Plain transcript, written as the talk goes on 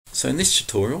So in this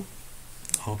tutorial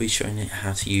I'll be showing you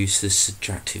how to use the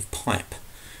subtractive pipe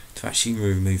to actually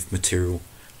remove material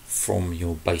from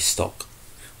your base stock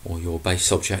or your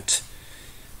base object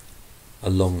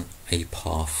along a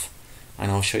path,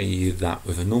 and I'll show you that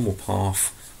with a normal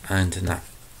path and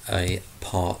a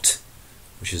part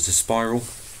which is the spiral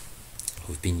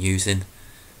we've been using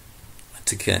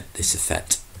to get this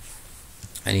effect.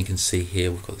 And you can see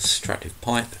here we've got the subtractive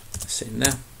pipe sitting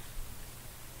there.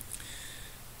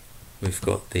 We've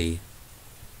got the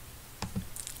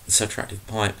subtractive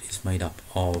pipe is made up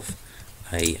of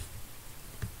a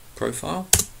profile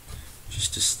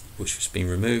which has been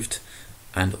removed,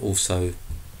 and also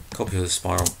a copy of the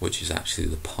spiral which is actually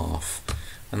the path,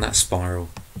 and that spiral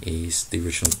is the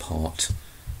original part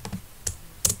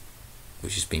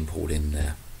which has been pulled in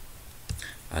there.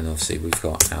 And obviously we've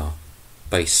got our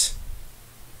base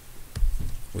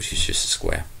which is just a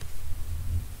square.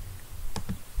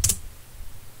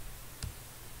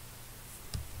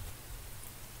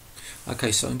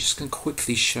 Okay, so I'm just going to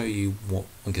quickly show you what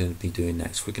we're going to be doing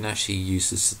next. We're going to actually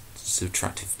use the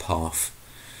subtractive path,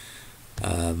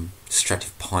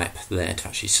 subtractive pipe there to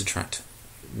actually subtract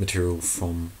material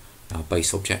from our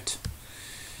base object,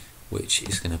 which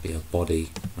is going to be a body.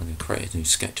 I'm going to create a new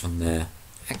sketch on there,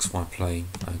 XY plane,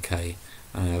 okay,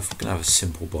 and I'm going to have a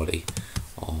simple body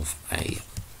of a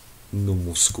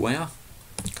normal square.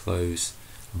 Close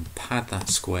and pad that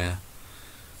square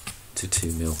to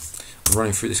 2mm. I'm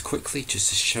running through this quickly just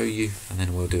to show you, and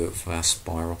then we'll do it for our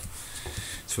spiral.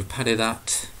 So we've padded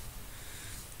that.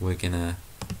 We're gonna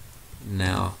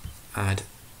now add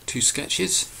 2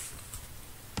 sketches.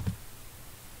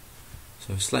 So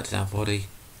we've selected our body,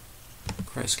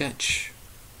 create a sketch,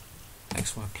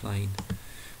 XY plane,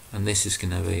 and this is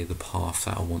going to be the path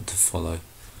that I want to follow.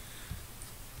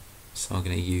 So I'm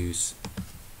going to use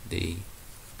the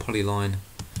polyline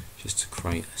just to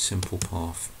create a simple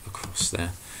path across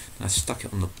there. And I stuck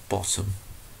it on the bottom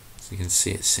so you can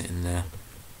see it sitting there.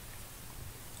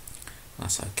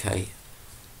 That's okay.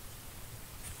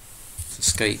 Let's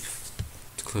escape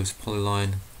to close the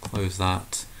polyline, close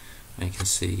that, and you can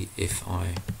see if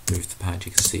I move the pad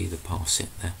you can see the path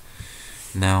sitting there.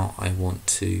 Now I want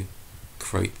to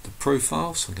create the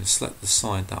profile, so I'm going to select the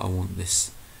side that I want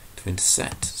this to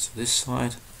intersect, so this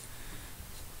side,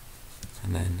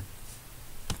 and then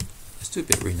let's do a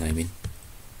bit of renaming.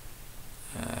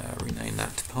 Rename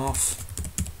that to path.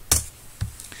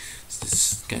 So this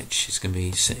sketch is going to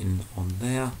be sitting on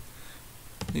there.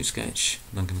 New sketch,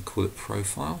 and I'm going to call it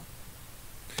profile.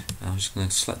 And I'm just going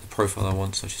to select the profile I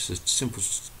want, so it's just a simple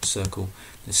circle.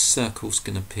 This circle is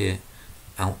going to appear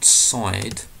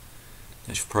outside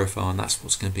the actual profile, and that's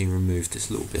what's going to be removed.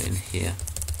 This little bit in here.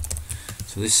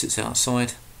 So this sits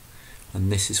outside,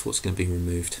 and this is what's going to be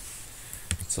removed.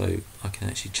 So I can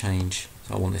actually change.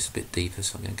 So I want this a bit deeper,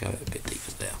 so I'm going to go a bit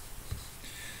deeper there.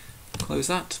 Close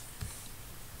that.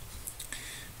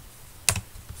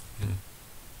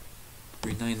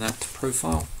 Rename that to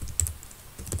profile.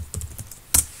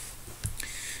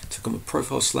 So I've got my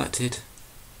profile selected.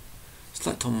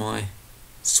 Select on my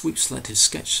sweep selected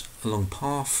sketch along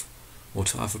path, or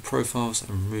to other profiles,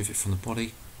 and remove it from the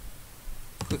body.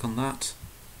 Click on that.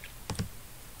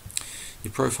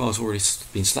 Your profile has already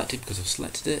been selected because I've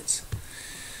selected it.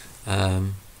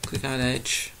 Click add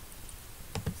edge,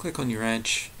 click on your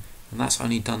edge, and that's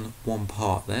only done one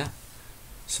part there.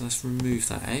 So let's remove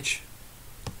that edge.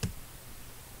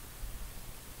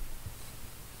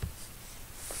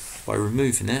 By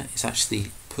removing it, it's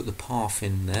actually put the path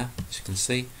in there, as you can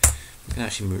see. We can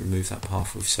actually remove that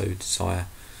path if we so desire.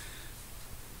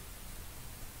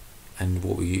 And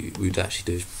what we would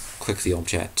actually do is click the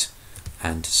object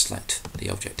and select the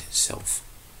object itself,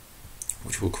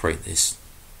 which will create this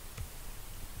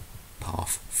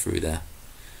path through there.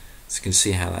 So you can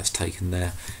see how that's taken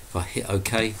there. If I hit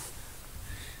OK,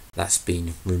 that's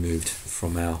been removed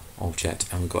from our object,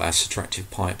 and we've got our subtractive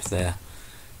pipe there.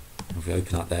 And if we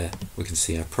open up there, we can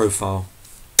see our profile.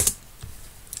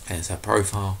 There's our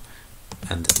profile,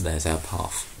 and there's our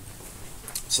path.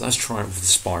 So let's try it with the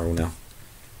spiral now.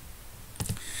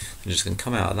 I'm just going to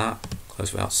come out of that,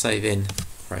 close without saving,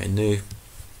 create a new,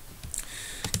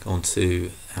 go on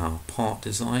to our part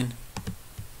design,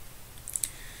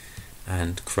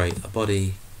 and create a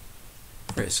body,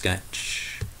 create a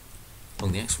sketch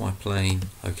along the XY plane,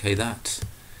 OK that,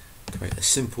 create a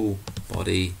simple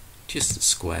body, just a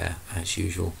square as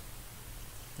usual.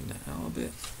 Bring that out a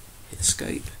bit, hit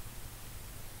escape,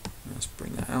 let's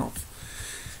bring that out,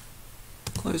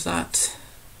 close that,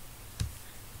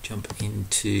 jump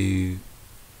into,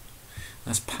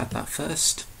 let's pad that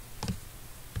first,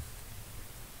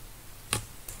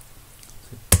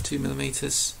 so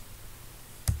 2mm,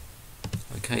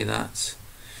 Okay, that.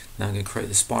 Now I'm going to create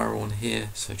the spiral on here,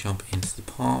 so jump into the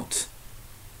part.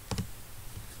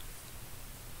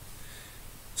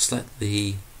 Select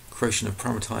the creation of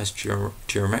parameterized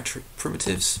geometric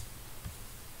primitives.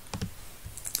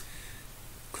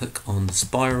 Click on the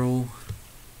spiral,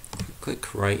 click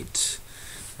create,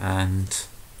 and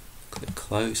click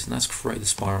close, and that's create the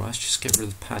spiral. Let's just get rid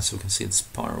of the pad so we can see the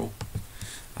spiral.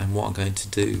 And what I'm going to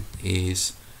do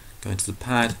is go into the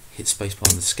pad, hit spacebar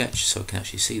on the sketch so I can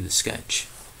actually see the sketch.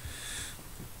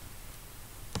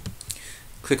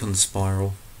 Click on the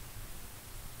spiral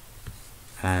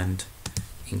and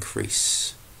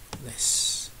increase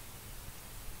this.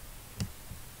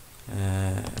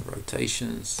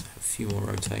 Rotations, a few more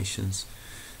rotations.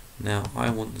 Now I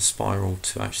want the spiral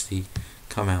to actually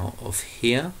come out of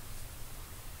here.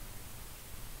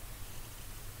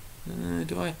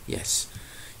 Do I? Yes.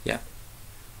 Yeah.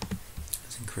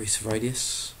 Let's increase the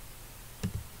radius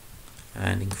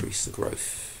and increase the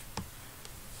growth.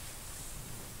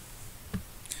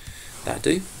 That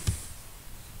do.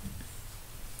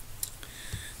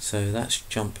 So let's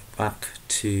jump back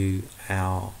to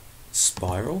our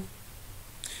spiral.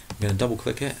 I'm going to double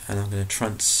click it and I'm going to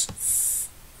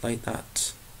translate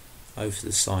that over to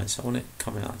the side. So I want it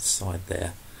coming out the side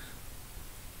there.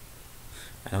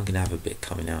 And I'm going to have a bit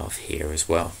coming out of here as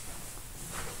well.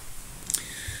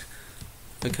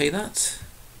 Okay, that.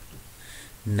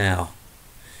 Now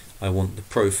I want the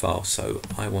profile, so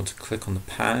I want to click on the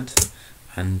pad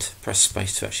and press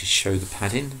space to actually show the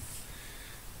padding.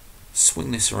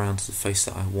 Swing this around to the face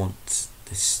that I want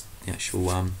the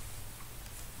actual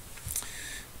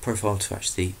profile to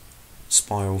actually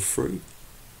spiral through.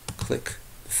 Click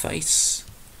the face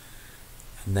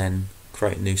and then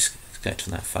create a new sketch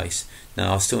on that face.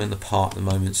 Now I'm still in the part at the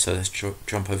moment, so let's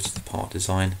jump over to the part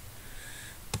design.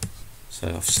 So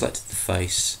I've selected the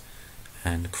face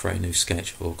and create a new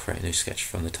sketch, or create a new sketch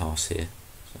from the task here.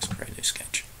 So let's create a new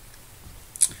sketch.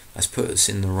 Let's put us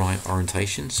in the right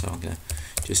orientation, so I'm going to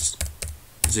just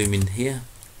zoom in here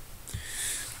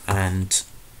and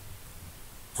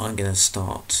I'm going to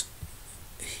start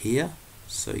here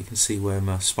so you can see where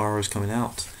my spiral is coming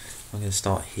out. I'm going to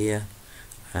start here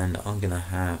and I'm going to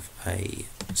have a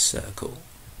circle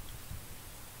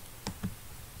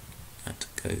that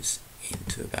goes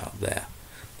into about there.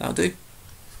 That'll do.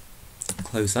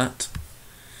 Close that.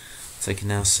 So you can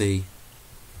now see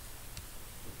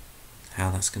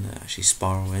how that's going to actually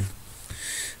spiral in.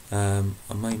 I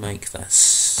may make that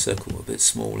circle a bit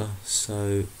smaller,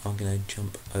 so I'm going to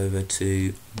jump over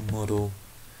to model.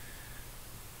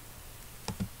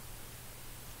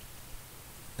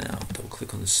 Now double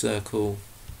click on the circle,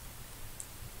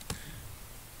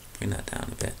 bring that down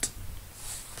a bit,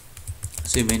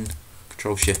 zoom in,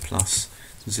 Control Shift plus,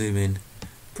 zoom in,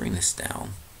 bring this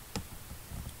down,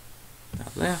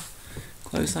 about there,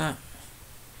 close that.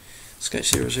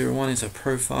 Sketch 001 is a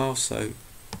profile, so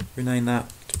rename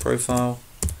that to profile,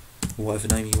 or whatever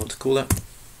name you want to call it.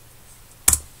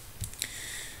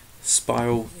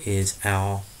 Spiral is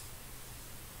our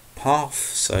path,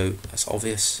 so that's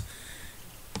obvious.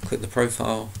 Click the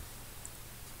profile,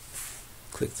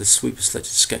 click the sweeper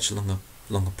selected sketch along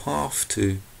a path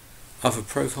to other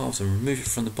profiles and remove it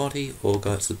from the body, or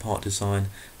go to the part design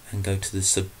and go to the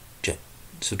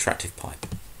subtractive pipe.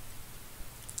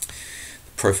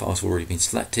 The profile has already been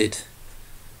selected.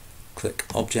 Click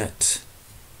object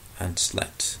and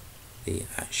select the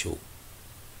actual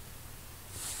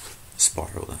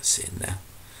spiral that's sitting there.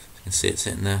 You can see it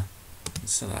sitting there.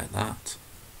 Select that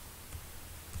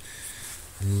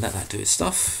and let that do its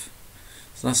stuff.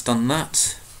 So that's done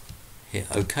that. Hit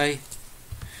OK,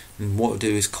 and what it'll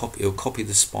do is it'll copy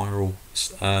the spiral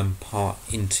part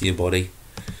into your body.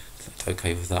 Select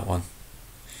OK with that one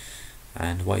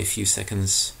and wait a few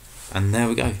seconds, and there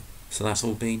we go. So that's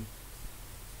all been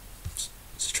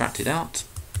subtracted out.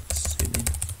 Zoom in.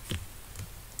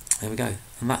 There we go,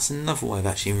 and that's another way of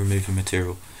actually removing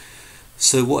material.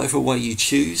 So whatever way you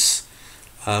choose,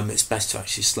 it's best to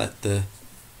actually select the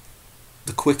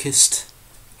quickest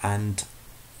and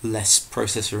less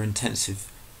processor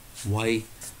intensive way,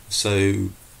 so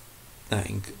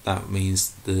that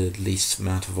means the least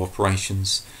amount of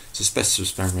operations. So it's best to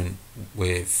experiment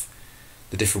with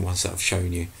the different ones that I've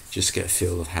shown you, just to get a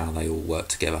feel of how they all work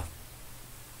together.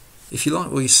 If you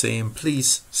like what you're seeing,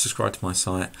 please subscribe to my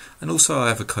site, and also I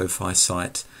have a Ko-Fi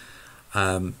site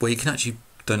where you can actually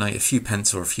donate a few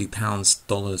pence or a few pounds,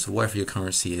 dollars, or whatever your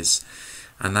currency is,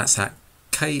 and that's at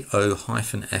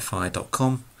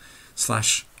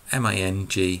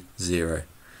ko-fi.com/mang0,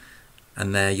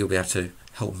 and there you'll be able to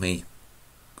help me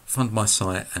fund my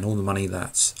site, and all the money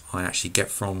that I actually get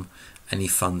from any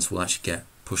funds will actually get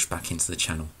pushed back into the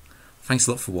channel. Thanks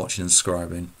a lot for watching and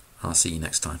subscribing. I'll see you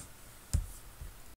next time.